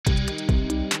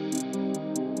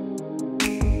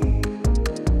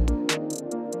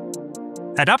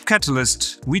At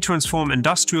UpCatalyst, we transform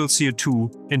industrial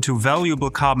CO2 into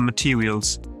valuable carbon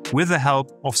materials with the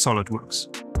help of SolidWorks.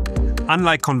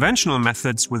 Unlike conventional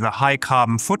methods with a high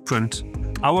carbon footprint,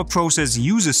 our process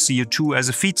uses CO2 as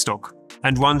a feedstock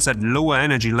and runs at lower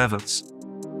energy levels.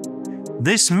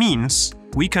 This means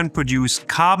we can produce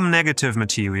carbon-negative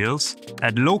materials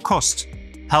at low cost,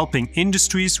 helping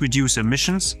industries reduce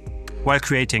emissions while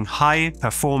creating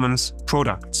high-performance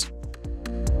products.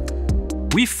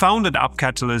 We founded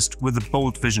UpCatalyst with a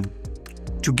bold vision: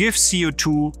 to give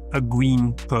CO2 a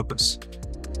green purpose.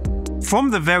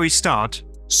 From the very start,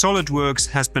 SolidWorks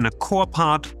has been a core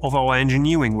part of our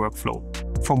engineering workflow,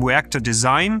 from reactor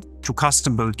design to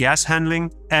custom-built gas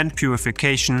handling and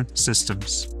purification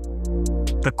systems.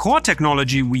 The core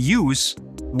technology we use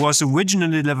was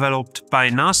originally developed by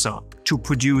NASA to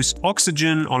produce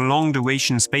oxygen on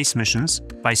long-duration space missions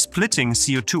by splitting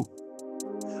CO2.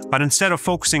 But instead of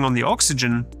focusing on the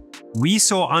oxygen, we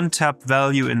saw untapped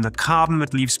value in the carbon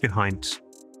it leaves behind.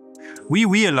 We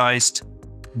realized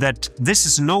that this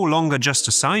is no longer just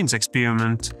a science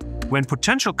experiment when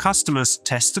potential customers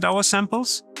tested our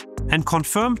samples and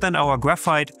confirmed that our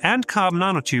graphite and carbon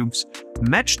nanotubes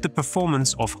matched the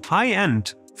performance of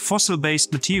high-end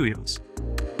fossil-based materials.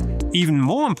 Even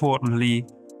more importantly,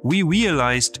 we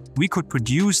realized we could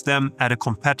produce them at a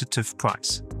competitive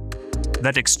price.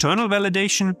 That external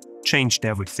validation changed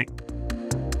everything.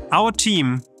 Our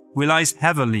team relies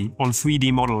heavily on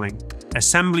 3D modeling,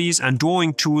 assemblies and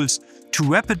drawing tools to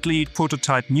rapidly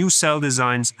prototype new cell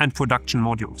designs and production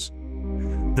modules.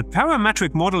 The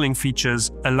parametric modeling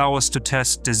features allow us to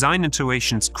test design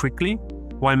iterations quickly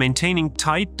while maintaining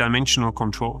tight dimensional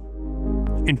control.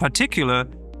 In particular,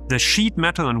 the sheet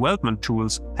metal and weldment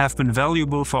tools have been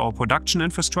valuable for our production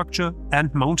infrastructure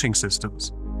and mounting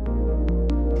systems.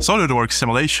 SOLIDWORKS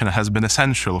Simulation has been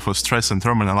essential for stress and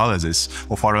thermal analysis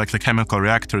of our electrochemical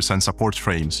reactors and support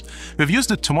frames. We've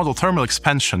used it to model thermal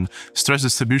expansion, stress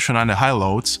distribution under high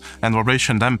loads, and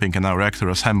vibration damping in our reactor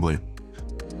assembly.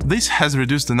 This has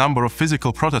reduced the number of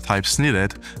physical prototypes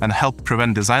needed and helped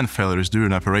prevent design failures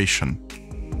during operation.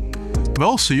 We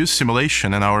also use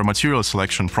simulation in our material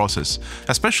selection process,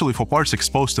 especially for parts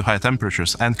exposed to high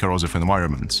temperatures and corrosive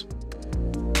environments.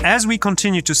 As we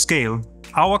continue to scale,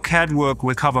 our CAD work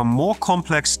will cover more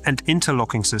complex and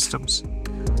interlocking systems.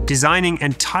 Designing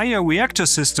entire reactor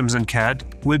systems in CAD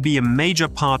will be a major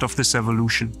part of this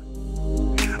evolution.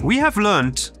 We have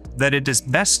learned that it is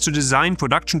best to design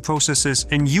production processes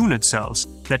in unit cells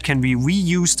that can be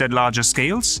reused at larger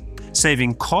scales,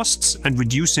 saving costs and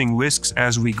reducing risks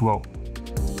as we grow.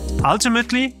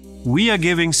 Ultimately, we are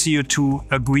giving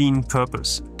CO2 a green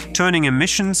purpose, turning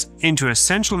emissions into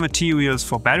essential materials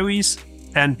for batteries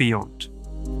and beyond.